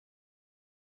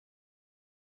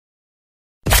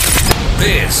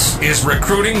This is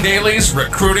Recruiting Daily's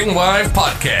Recruiting Live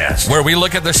podcast, where we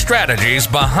look at the strategies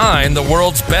behind the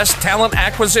world's best talent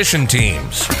acquisition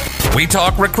teams. We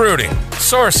talk recruiting,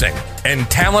 sourcing, and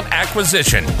talent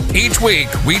acquisition. Each week,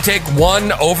 we take one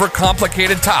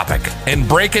overcomplicated topic and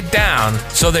break it down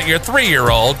so that your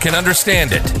 3-year-old can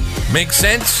understand it. Make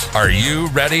sense? Are you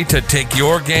ready to take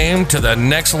your game to the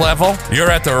next level? You're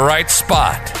at the right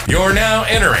spot. You're now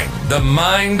entering the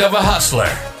mind of a hustler.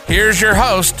 Here's your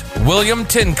host, William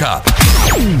Tincup.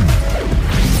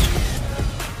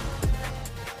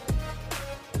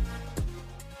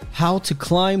 How to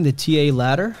climb the TA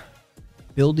ladder,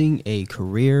 building a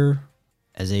career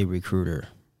as a recruiter.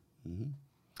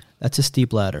 That's a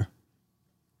steep ladder.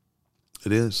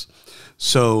 It is.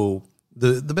 So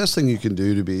the best thing you can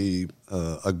do to be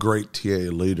a great TA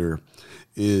leader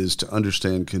is to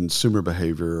understand consumer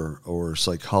behavior or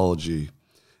psychology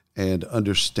and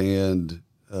understand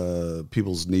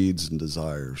people's needs and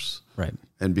desires, right?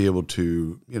 And be able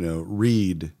to,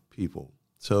 read people.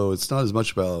 So it's not as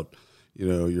much about,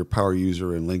 your power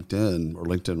user in LinkedIn or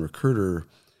LinkedIn Recruiter.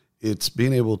 It's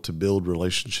being able to build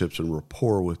relationships and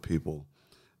rapport with people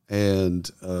and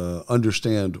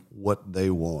understand what they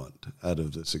want out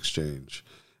of this exchange.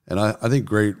 And I think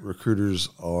great recruiters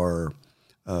are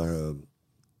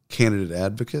candidate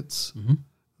advocates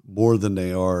more than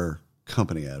they are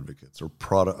company advocates or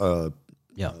product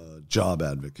job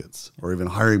advocates or even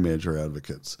hiring manager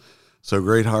advocates. So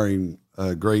great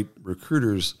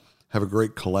recruiters have a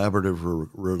great collaborative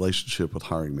relationship with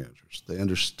hiring managers. They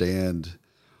understand,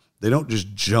 they don't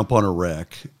just jump on a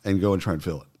rec and go and try and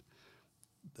fill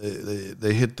it.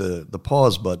 They hit the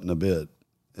pause button a bit.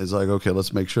 It's like, okay,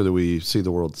 let's make sure that we see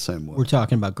the world the same way. We're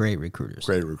talking about great recruiters.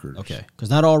 Great recruiters. Okay, because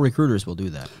not all recruiters will do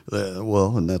that.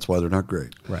 And that's why they're not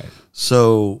great. Right.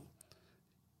 So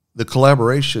the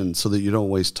collaboration, so that you don't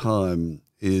waste time,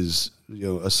 is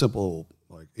a simple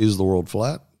like: is the world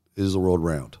flat? Is the world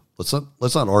round? Let's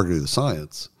not argue the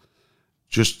science.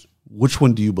 Just which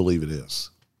one do you believe it is,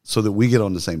 so that we get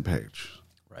on the same page.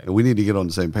 Right. And we need to get on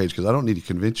the same page because I don't need to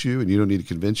convince you, and you don't need to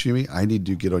convince me. I need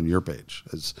to get on your page.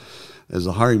 As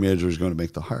the hiring manager is going to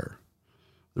make the hire,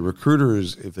 the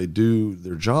recruiters, if they do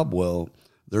their job well,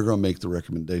 they're going to make the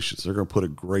recommendations. They're going to put a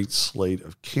great slate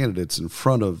of candidates in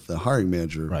front of the hiring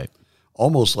manager. Right.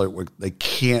 Almost like they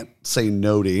can't say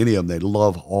no to any of them. They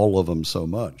love all of them so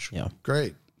much. Yeah.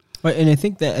 Great. Right, and I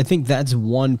think that's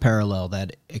one parallel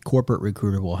that a corporate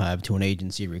recruiter will have to an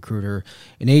agency recruiter.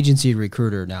 An agency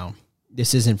recruiter, now,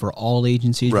 this isn't for all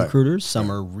agency recruiters.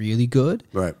 Some are really good.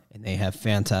 Right. And they have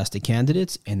fantastic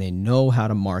candidates, and they know how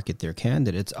to market their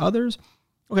candidates. Others,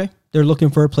 okay, they're looking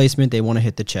for a placement. They want to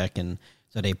hit the check, and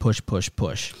so they push.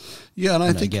 Yeah, and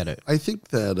I think I get it. I think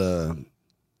that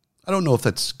I don't know if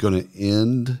that's going to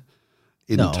end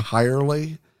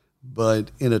entirely,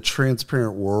 but in a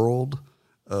transparent world,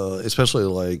 especially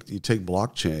like you take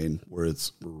blockchain where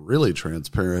it's really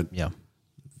transparent,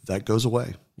 that goes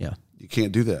away. Yeah, you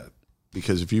can't do that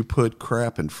because if you put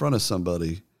crap in front of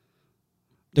somebody,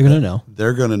 they're going to know.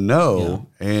 They're going to know,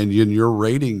 and your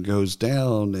rating goes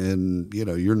down, and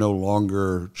you're no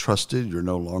longer trusted. You're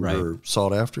no longer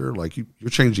sought after. Like you're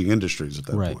changing industries at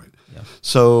that point. Yeah.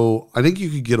 So I think you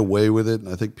could get away with it, and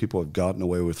I think people have gotten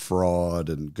away with fraud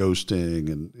and ghosting,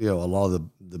 and a lot of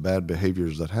the bad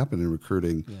behaviors that happen in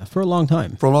recruiting for a long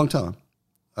time.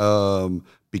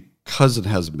 Because it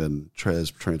hasn't been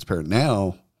transparent.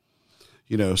 Now,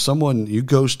 you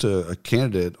ghost a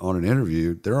candidate on an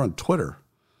interview, they're on Twitter.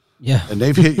 Yeah. And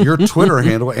they've hit your Twitter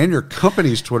handle and your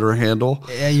company's Twitter handle.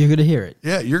 Yeah, you're going to hear it.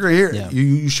 Yeah, you're going to hear it.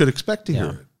 You should expect to hear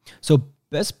it. So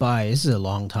Best Buy, this is a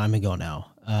long time ago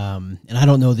now, and I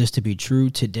don't know this to be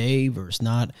true today versus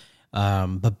not,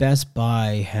 but Best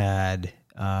Buy had,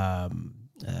 I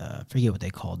forget what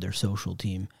they called their social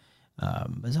team.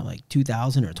 Was it like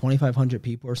 2,000 or 2,500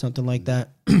 people or something like that?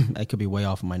 I could be way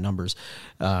off of my numbers,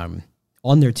 on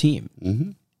their team.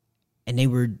 Mm-hmm. And they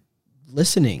were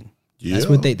listening. Yeah. That's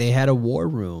what they had a war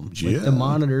room with the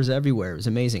monitors everywhere. It was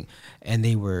amazing. And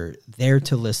they were there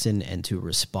to listen and to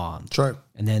respond. That's right.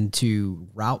 And then to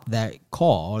route that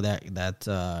call,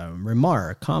 that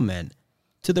remark, comment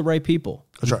to the right people.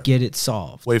 That's right. Get it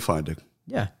solved. Wayfinding.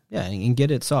 Yeah, and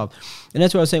get it solved. And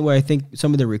that's what I was saying, where I think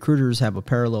some of the recruiters have a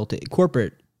parallel to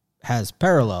corporate has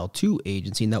parallel to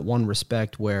agency in that one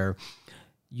respect where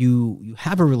you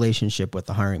have a relationship with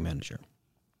the hiring manager.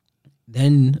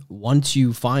 Then once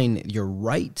you find your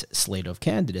right slate of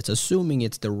candidates, assuming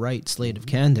it's the right slate of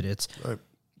candidates,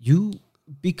 you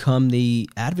become the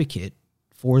advocate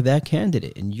for that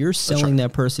candidate, and you're selling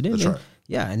that person in.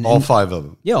 Yeah, all 5 of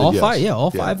them. Yeah, all Yes. 5. Yeah,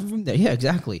 all 5 of them. Yeah,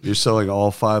 exactly. You're selling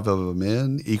all 5 of them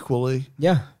in equally.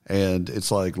 Yeah, And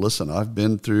it's like, listen, I've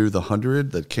been through the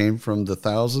 100 that came from the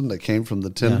 1,000, that came from the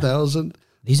 10,000.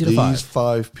 These are the 5.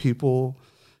 5 people,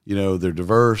 they're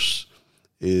diverse.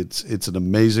 It's an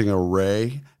amazing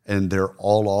array, and they're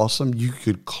all awesome. You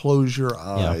could close your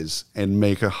eyes and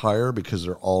make a hire because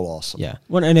they're all awesome. Yeah.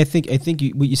 Well, and I think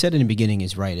what you said in the beginning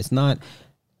is right. It's not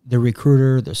the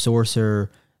recruiter, the sourcer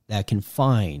that can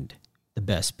find the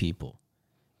best people.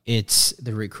 It's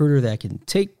the recruiter that can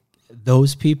take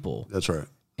those people. That's right.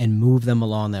 And move them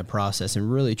along that process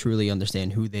and really truly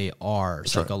understand who they are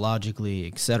psychologically,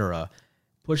 et cetera.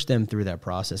 Push them through that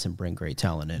process and bring great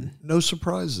talent in. No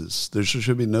surprises. There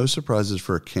should be no surprises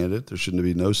for a candidate. There shouldn't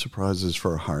be no surprises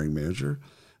for a hiring manager.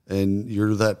 And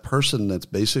you're that person that's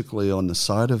basically on the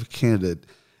side of a candidate.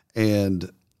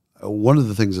 And one of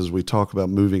the things as we talk about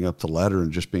moving up the ladder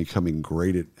and just becoming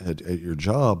great at your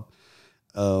job,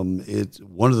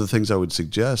 one of the things I would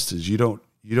suggest is you don't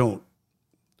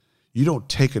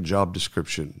take a job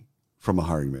description from a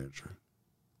hiring manager.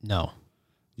 No.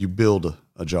 You build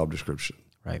a job description.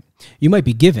 Right. You might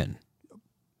be given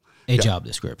a job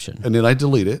description. And then I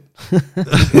delete it.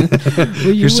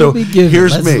 Well, you will be given.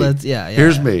 Here's me.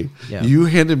 Here's me. Yeah. You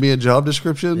handed me a job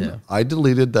description. Yeah. I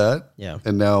deleted that. Yeah.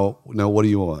 And now what do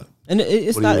you want? And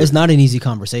it's not an easy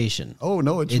conversation. Oh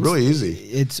no, it's really easy.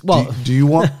 It's Do you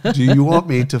want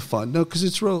me to find? No, because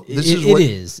it's real.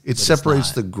 It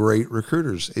separates the great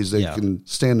recruiters is they can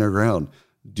stand their ground.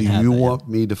 Do you want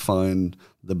me to find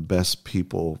the best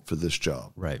people for this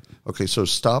job? Right. Okay, so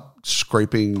stop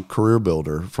scraping Career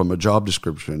Builder from a job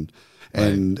description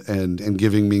and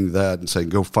giving me that and saying,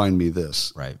 go find me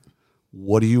this. Right.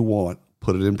 What do you want?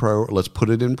 Put it in let's put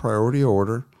it in priority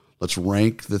order. Let's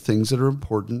rank the things that are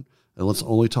important, and let's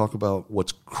only talk about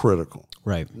what's critical.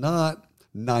 Right. Not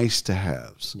nice to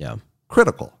haves. Yeah.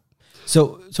 Critical.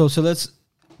 So let's,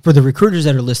 for the recruiters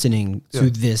that are listening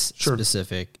to this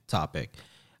specific topic,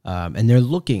 and they're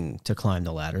looking to climb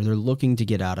the ladder, they're looking to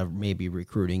get out of maybe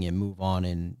recruiting and move on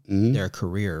in their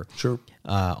career,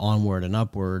 onward and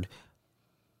upward.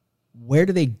 Where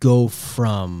do they go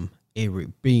from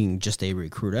being just a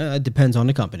recruiter? It depends on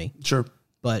the company. Sure.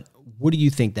 But what do you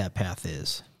think that path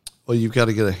is? Well, you've got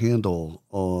to get a handle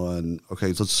on, okay,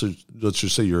 let's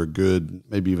just say you're a good,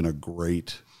 maybe even a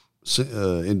great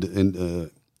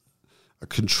a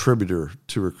contributor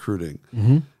to recruiting.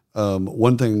 Mm-hmm.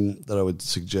 One thing that I would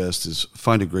suggest is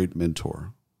find a great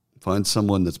mentor. Find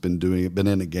someone that's been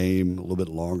in a game a little bit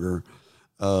longer,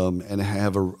 and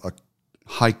have a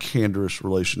high candorous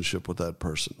relationship with that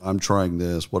person. I'm trying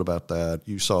this. What about that?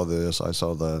 You saw this. I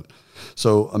saw that.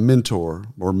 So a mentor,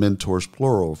 or mentors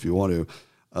plural if you want to.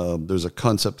 There's a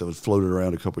concept that was floated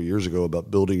around a couple of years ago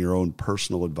about building your own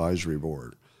personal advisory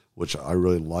board, which I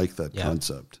really like that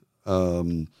concept.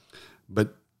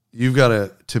 But you've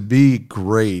got to be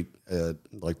great at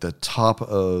like the top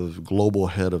of global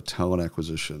head of talent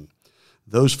acquisition.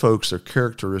 Those folks, their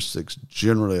characteristics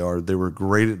generally are they were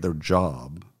great at their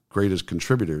job, great as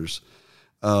contributors,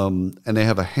 and they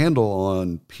have a handle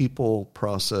on people,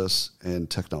 process, and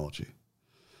technology.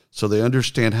 So they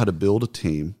understand how to build a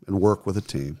team and work with a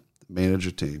team, manage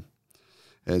a team.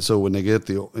 And so when they get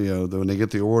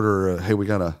the order, hey, we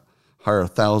got to hire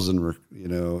 1,000,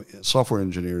 software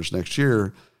engineers next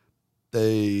year,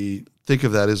 they think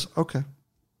of that as, okay,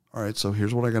 all right, so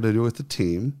here's what I got to do with the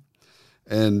team.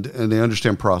 And they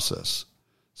understand process.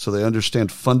 So they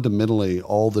understand fundamentally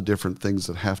all the different things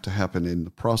that have to happen in the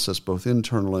process, both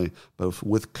internally, both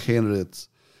with candidates,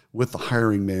 with the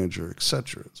hiring manager, et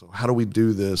cetera. So how do we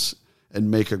do this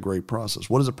and make a great process?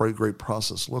 What does a great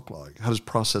process look like? How does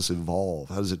process evolve?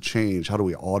 How does it change? How do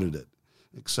we audit it,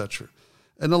 et cetera?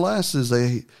 And the last is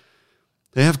they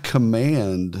have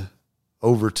command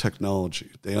over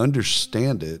technology. They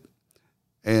understand it,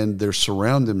 and they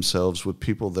surround themselves with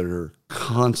people that are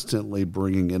constantly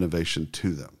bringing innovation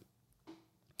to them.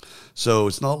 So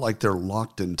it's not like they're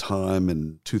locked in time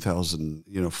in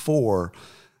 2004.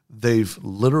 They've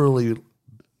literally,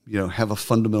 have a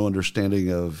fundamental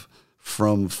understanding of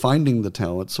from finding the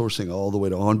talent, sourcing all the way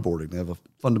to onboarding. They have a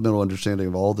fundamental understanding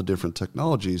of all the different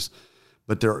technologies,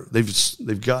 but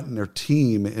they've gotten their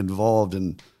team involved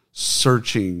in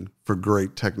searching for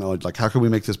great technology. Like, how can we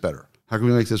make this better? How can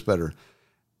we make this better?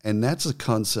 And that's a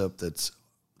concept that's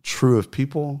true of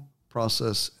people,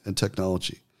 process, and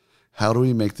technology. How do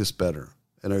we make this better?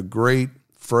 And a great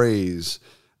phrase,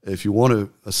 if you want to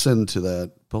ascend to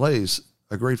that place,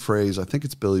 a great phrase, I think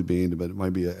it's Billy Beane, but it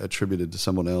might be attributed to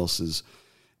someone else, is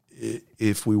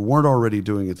if we weren't already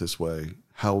doing it this way,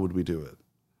 how would we do it?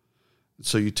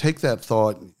 So you take that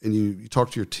thought and you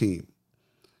talk to your team.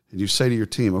 and you say to your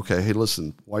team, okay, hey,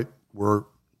 listen,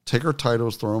 take our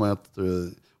titles, throw them out,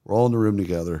 we're all in the room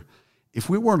together. If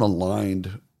we weren't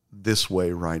aligned this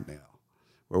way right now,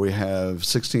 where we have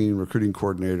 16 recruiting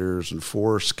coordinators and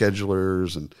 4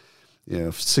 schedulers and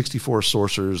 64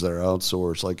 sourcers that are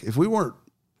outsourced, like if we weren't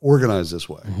organized this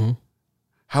way,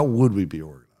 how would we be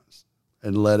organized?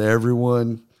 And let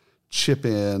everyone chip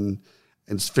in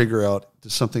and figure out,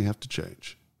 does something have to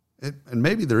change? And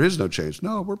maybe there is no change.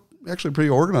 No, we're actually pretty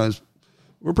organized.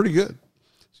 We're pretty good.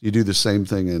 You do the same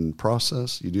thing in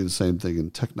process. You do the same thing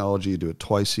in technology. You do it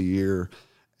twice a year.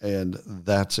 And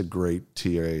that's a great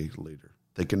TA leader.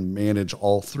 They can manage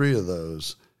all 3 of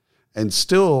those and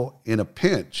still, in a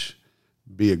pinch,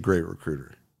 be a great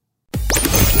recruiter.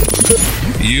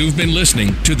 You've been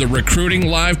listening to the Recruiting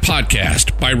Live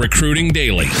podcast by Recruiting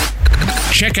Daily.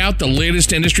 Check out the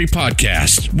latest industry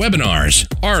podcasts, webinars,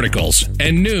 articles,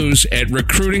 and news at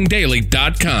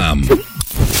recruitingdaily.com.